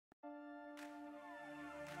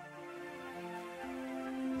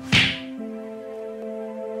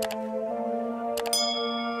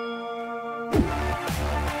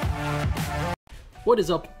What is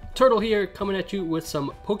up? Turtle here, coming at you with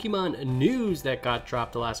some Pokemon news that got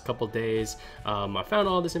dropped the last couple days. I found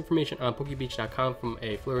all this information on Pokebeach.com from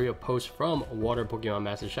a flurry of posts from Water Pokemon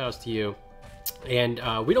Master. Shoutouts to you. And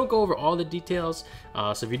we don't go over all the details,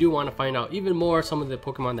 so if you do want to find out even more some of the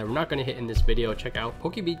Pokemon that we're not going to hit in this video, check out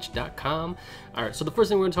Pokebeach.com. Alright, so the first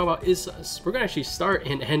thing we're going to talk about is we're going to actually start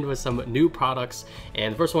and end with some new products.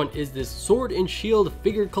 And the first one is this Sword and Shield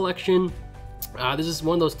figure collection. This is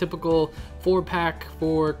one of those typical 4-pack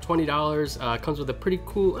for $20. Comes with a pretty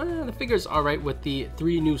cool, the figure's alright with the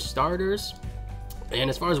 3 new starters. And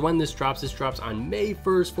as far as when this drops on May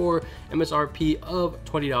 1st for MSRP of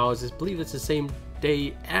 $20. I believe it's the same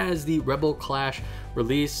day as the Rebel Clash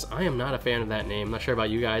release. I am not a fan of that name. I'm not sure about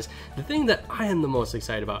you guys. The thing that I am the most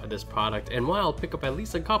excited about this product, and why I'll pick up at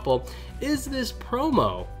least a couple, is this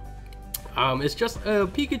promo. It's just a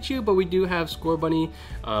Pikachu, but we do have Scorbunny,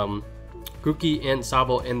 Grookey, and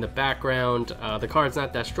Sabo in the background. The card's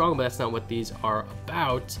not that strong, but that's not what these are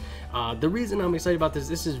about. The reason I'm excited about this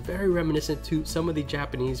is very reminiscent to some of the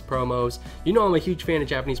Japanese promos. You know I'm a huge fan of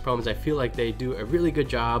Japanese promos. I feel like they do a really good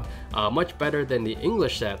job, much better than the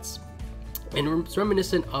English sets. And it's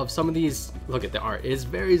reminiscent of some of these. Look at the art, it is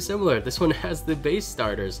very similar. This one has the base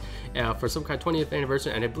starters for some kind of 20th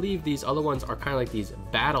anniversary, and I believe these other ones are kind of like these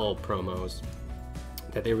battle promos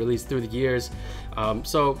that they released through the years.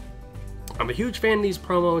 So I'm a huge fan of these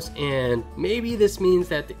promos, and maybe this means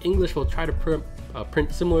that the English will try to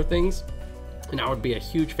print similar things, and I would be a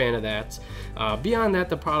huge fan of that. Beyond that,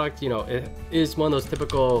 the product, you know, it is one of those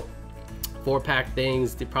typical 4-pack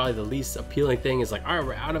things. Probably the least appealing thing is like, all right,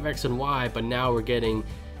 we're out of X and Y, but now we're getting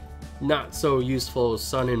not so useful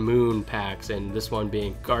Sun and Moon packs, and this one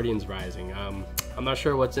being Guardians Rising. I'm not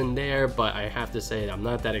sure what's in there, but I have to say that I'm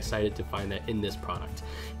not that excited to find that in this product.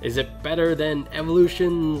 Is it better than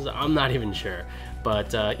Evolutions? I'm not even sure.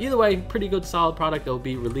 But either way, pretty good solid product that will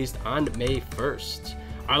be released on May 1st.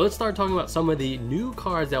 Alright, let's start talking about some of the new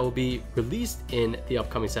cards that will be released in the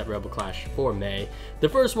upcoming set Rebel Clash for May. The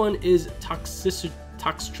first one is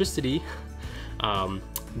Toxtricity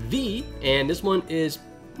V, and this one is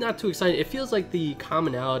not too exciting. It feels like the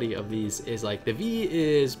commonality of these is like the V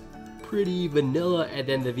is pretty vanilla, and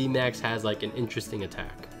then the VMAX has like an interesting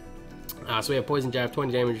attack. So we have Poison Jab,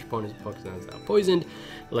 20 damage, opponent's Pokemon is not poisoned.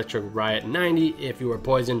 Electric Riot 90, if you were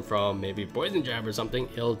poisoned from maybe Poison Jab or something,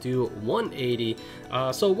 it'll do 180.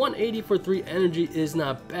 So 180 for 3 energy is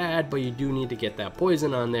not bad, but you do need to get that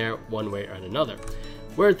poison on there one way or another.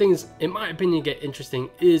 Where things, in my opinion, get interesting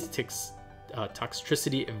is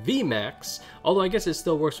Toxtricity VMAX, although I guess it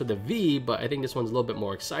still works with the V, but I think this one's a little bit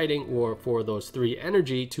more exciting. Or for those 3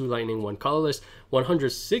 energy, 2 lightning, 1 colorless,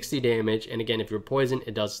 160 damage, and again if you're poisoned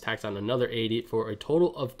it does tax on another 80 for a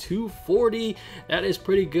total of 240. That is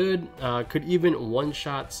pretty good. Could even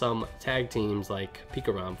one-shot some tag teams like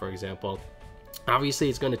Pikarom, for example. Obviously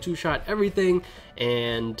it's going to 2-shot everything,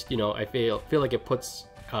 and you know I feel like it puts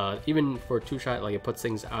even for 2-shot, like it puts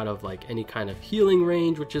things out of like any kind of healing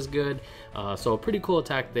range, which is good. So a pretty cool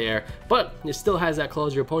attack there, but it still has that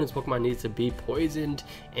clause your opponent's Pokemon needs to be poisoned,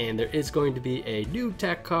 and there is going to be a new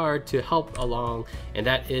tech card to help along, and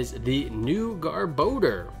that is the new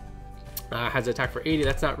Garbodor. Has an attack for 80.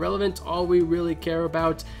 That's not relevant. All we really care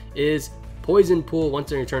about is Poison Pool.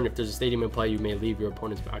 Once in your turn, if there's a stadium in play, you may leave your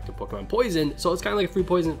opponent's active Pokemon poisoned. So it's kind of like a free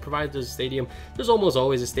poison provided there's a stadium. There's almost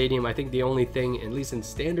always a stadium. I think the only thing, at least in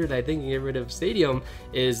standard, I think you get rid of stadium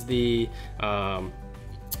is the well,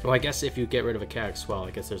 I guess if you get rid of a Chaotic Swell, I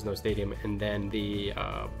guess there's no stadium. And then the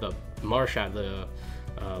Marshadow,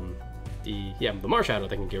 the Marshadow,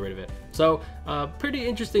 they can get rid of it. So pretty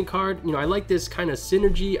interesting card. You know, I like this kind of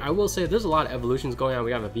synergy. I will say there's a lot of evolutions going on.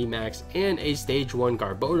 We have a VMAX and a stage 1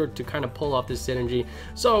 Garbodor to kind of pull off this synergy.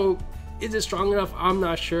 So is it strong enough? I'm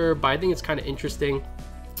not sure, but I think it's kind of interesting.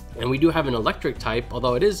 And we do have an electric type,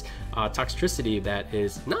 although it is Toxtricity that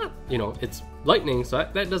is not, you know, it's lightning, so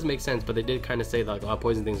that does make sense. But they did kind of say that like, a lot of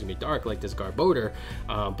poison things can be dark, like this Garbodor,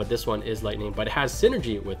 but this one is lightning, but it has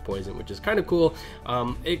synergy with poison, which is kind of cool.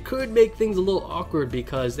 It could make things a little awkward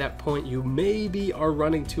because at that point you maybe are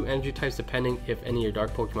running 2 energy types, depending if any of your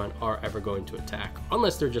dark Pokemon are ever going to attack,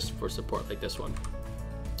 unless they're just for support like this one.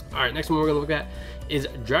 Alright, next one we're going to look at is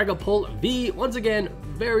Dragapult V. Once again,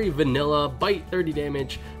 very vanilla. Bite 30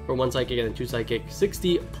 damage for 1 psychic and then 2 psychic.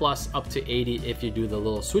 60 plus up to 80 if you do the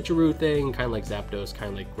little switcheroo thing, kind of like Zapdos,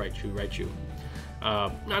 kind of like Raichu.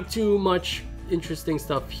 Not too much interesting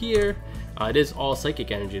stuff here. It is all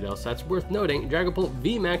psychic energy though, so that's worth noting. Dragapult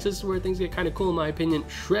VMAX, this is where things get kind of cool in my opinion.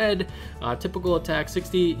 Shred, typical attack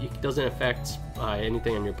 60, it doesn't affect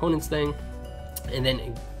anything on your opponent's thing. And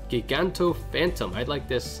then Giganto Phantom. I like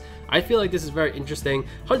this. I feel like this is very interesting.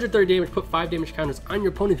 130 damage, put 5 damage counters on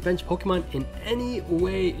your opponent's bench Pokemon in any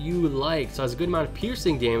way you like. So it has a good amount of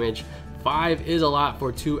piercing damage. 5 is a lot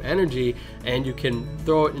for 2 energy, and you can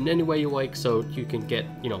throw it in any way you like, so you can get,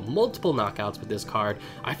 you know, multiple knockouts with this card.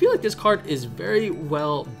 I feel like this card is very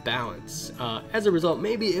well balanced. As a result,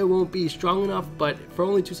 maybe it won't be strong enough, but for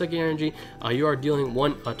only 2 psychic energy, you are dealing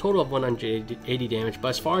a total of 180 damage. But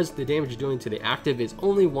as far as the damage you're doing to the active is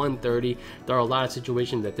only 130. There are a lot of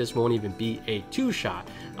situations that this won't even be a 2-shot.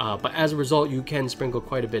 But as a result, you can sprinkle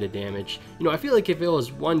quite a bit of damage. You know, I feel like if it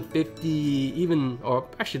was 150, even, or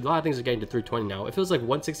actually a lot of things are getting to 320 now. If it was like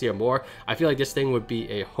 160 or more, I feel like this thing would be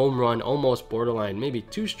a home run, almost borderline, maybe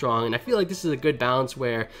too strong. And I feel like this is a good balance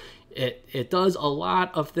where it does a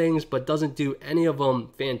lot of things but doesn't do any of them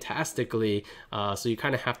fantastically, so you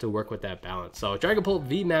kind of have to work with that balance. So Dragapult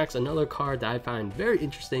VMAX, another card that I find very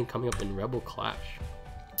interesting coming up in Rebel Clash.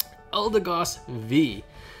 Eldegoss V.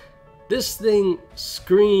 This thing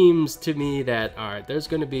screams to me that, alright, there's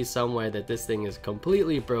going to be some way that this thing is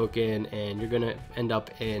completely broken, and you're going to end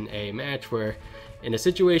up in a match where, in a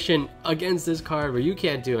situation against this card where you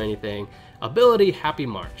can't do anything. Ability, Happy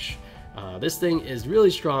March. This thing is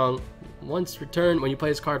really strong. Once returned, when you play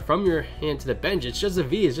this card from your hand to the bench, it's just a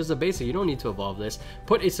V, it's just a basic, you don't need to evolve this.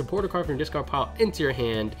 Put a supporter card from your discard pile into your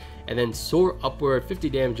hand, and then soar upward, 50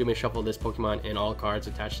 damage. You may shuffle this Pokemon and all cards,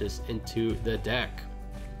 attach this into the deck.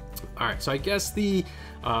 Alright, so I guess the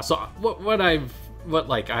I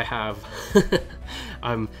have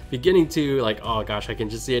I'm beginning to like, oh gosh, I can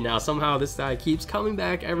just see it now. Somehow this guy keeps coming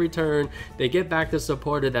back every turn. They get back the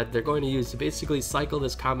supporter that they're going to use to basically cycle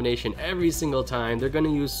this combination every single time. They're going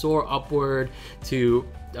to use Soar Upward to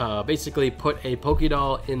basically put a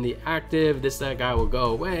Pokédoll in the active. That guy will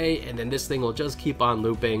go away, and then this thing will just keep on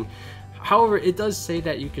looping. However, it does say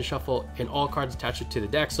that you can shuffle and all cards attached to the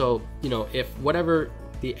deck, so you know, if whatever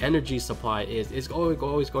the energy supply is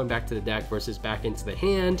always going back to the deck versus back into the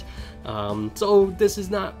hand. So this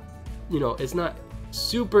is not, you know, it's not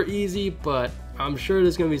super easy, but I'm sure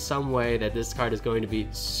there's going to be some way that this card is going to be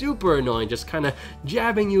super annoying, just kind of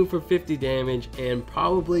jabbing you for 50 damage, and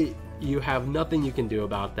probably you have nothing you can do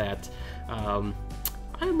about that. I'm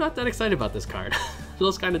not that excited about this card.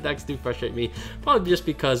 Those kind of decks do frustrate me, probably just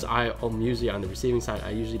because I am usually on the receiving side.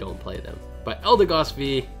 I usually don't play them. But Eldegoss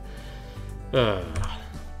V,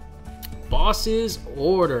 Boss's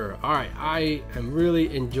Order. Alright, I am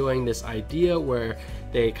really enjoying this idea where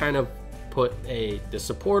they kind of put the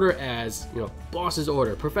supporter as, you know, Boss's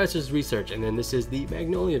Order, Professor's Research, and then this is the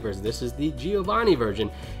Magnolia version, this is the Giovanni version,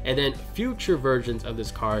 and then future versions of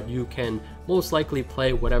this card you can most likely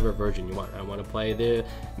play whatever version you want. I want to play the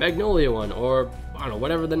Magnolia one, or I don't know,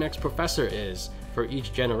 whatever the next Professor is for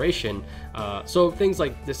each generation. So things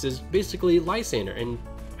like this is basically Lysander, and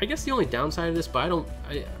I guess the only downside of this, but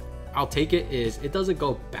I'll take it, is it doesn't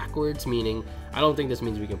go backwards, meaning I don't think this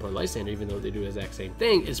means we can play Lysander even though they do the exact same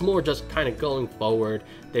thing. It's more just kind of going forward,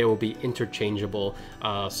 they will be interchangeable.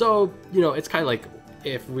 So, you know, it's kind of like,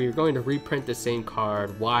 if we're going to reprint the same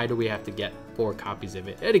card, why do we have to get 4 copies of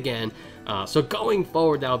it? And again, so going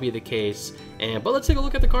forward that'll be the case. But let's take a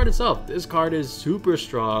look at the card itself. This card is super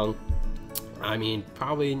strong. I mean,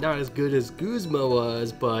 probably not as good as Guzma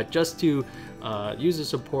was, but just to use a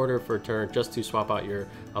supporter for a turn, just to swap out your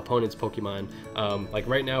opponent's Pokemon. Like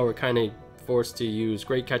right now, we're kind of forced to use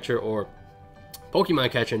Great Catcher or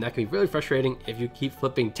Pokemon Catcher, and that can be really frustrating if you keep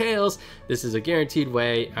flipping tails. This is a guaranteed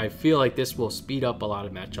way. I feel like this will speed up a lot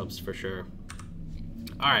of matchups for sure.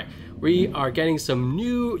 Alright, we are getting some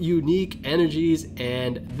new unique energies,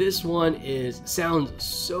 and this one sounds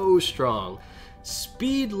so strong.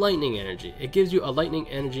 Speed Lightning Energy. It gives you a Lightning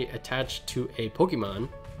Energy attached to a Pokemon,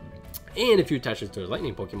 and if you attach it to a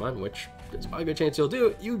Lightning Pokemon, which there's probably a good chance you'll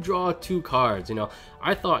do, you draw 2 cards. You know,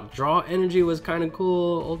 I thought Draw Energy was kind of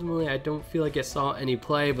cool. Ultimately, I don't feel like it saw any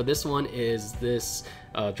play, but this one is this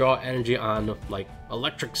Draw Energy on like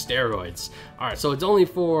electric steroids. Alright, so it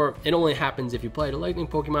only happens if you play the Lightning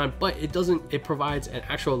Pokemon, but it provides an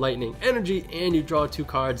actual Lightning Energy, and you draw 2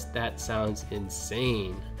 cards. That sounds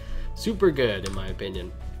insane. Super good in my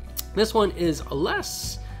opinion. This one is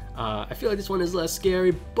less, I feel like this one is less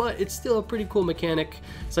scary, but it's still a pretty cool mechanic.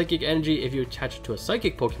 Psychic Energy, if you attach it to a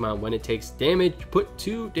Psychic Pokemon, when it takes damage, put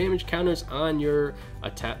 2 damage counters on the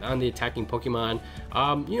attacking Pokemon.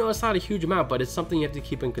 You know, it's not a huge amount, but it's something you have to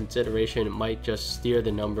keep in consideration. It might just steer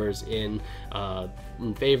the numbers in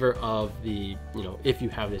favor of the, you know, if you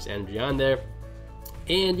have this energy on there.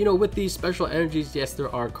 And, you know, with these special energies, yes,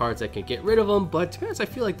 there are cards that can get rid of them, but to be honest, I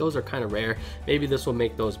feel like those are kind of rare. Maybe this will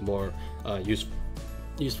make those more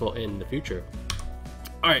useful in the future.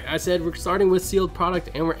 Alright, I said we're starting with sealed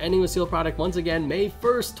product and we're ending with sealed product once again. May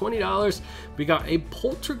 1st, $20. We got a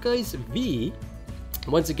Poltergeist V.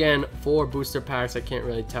 Once again, 4 booster packs. I can't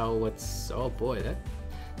really tell what's... Oh boy, that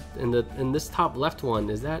in this top left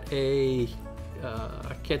one, is that a...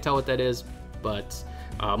 I can't tell what that is, but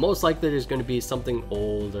most likely there's going to be something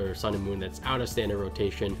old or Sun and Moon that's out of standard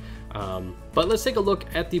rotation. But let's take a look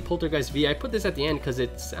at the Poltergeist V. I put this at the end because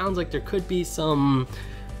it sounds like there could be some...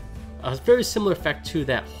 a very similar effect to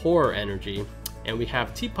that horror energy. And we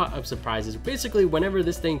have Teapot of Surprises. Basically, whenever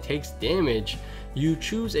this thing takes damage, you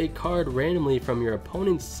choose a card randomly from your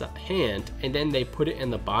opponent's hand and then they put it in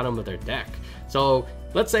the bottom of their deck. So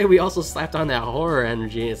let's say we also slapped on that horror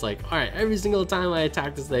energy. It's like, all right, every single time I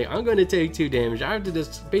attack this thing, I'm going to take 2 damage. I have to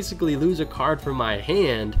just basically lose a card from my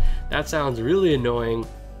hand. That sounds really annoying.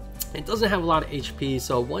 It doesn't have a lot of HP,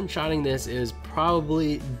 so one-shotting this is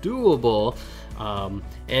probably doable.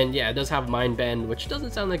 And yeah, it does have Mind Bend, which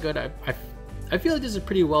doesn't sound that good. I feel like this is a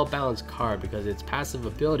pretty well-balanced card because its passive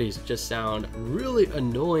abilities just sound really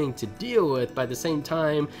annoying to deal with. But at the same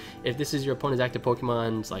time, if this is your opponent's active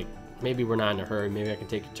Pokemon, it's like, maybe we're not in a hurry. Maybe I can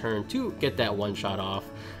take a turn to get that one shot off.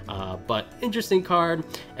 But interesting card.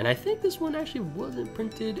 And I think this one actually wasn't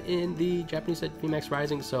printed in the Japanese set VMAX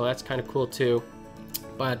Rising, so that's kind of cool too.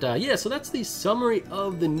 But yeah, so that's the summary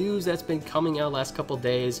of the news that's been coming out last couple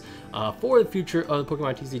days for the future of the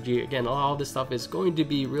Pokemon TCG. Again, all this stuff is going to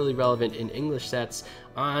be really relevant in English sets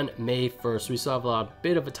on May 1st. We still have a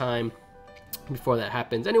bit of a time before that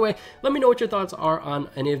happens. Anyway, let me know what your thoughts are on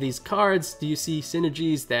any of these cards. Do you see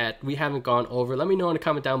synergies that we haven't gone over? Let me know in a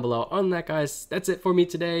comment down below. On that, guys, that's it for me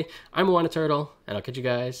today. I'm Iwana Turtle, and I'll catch you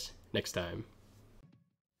guys next time.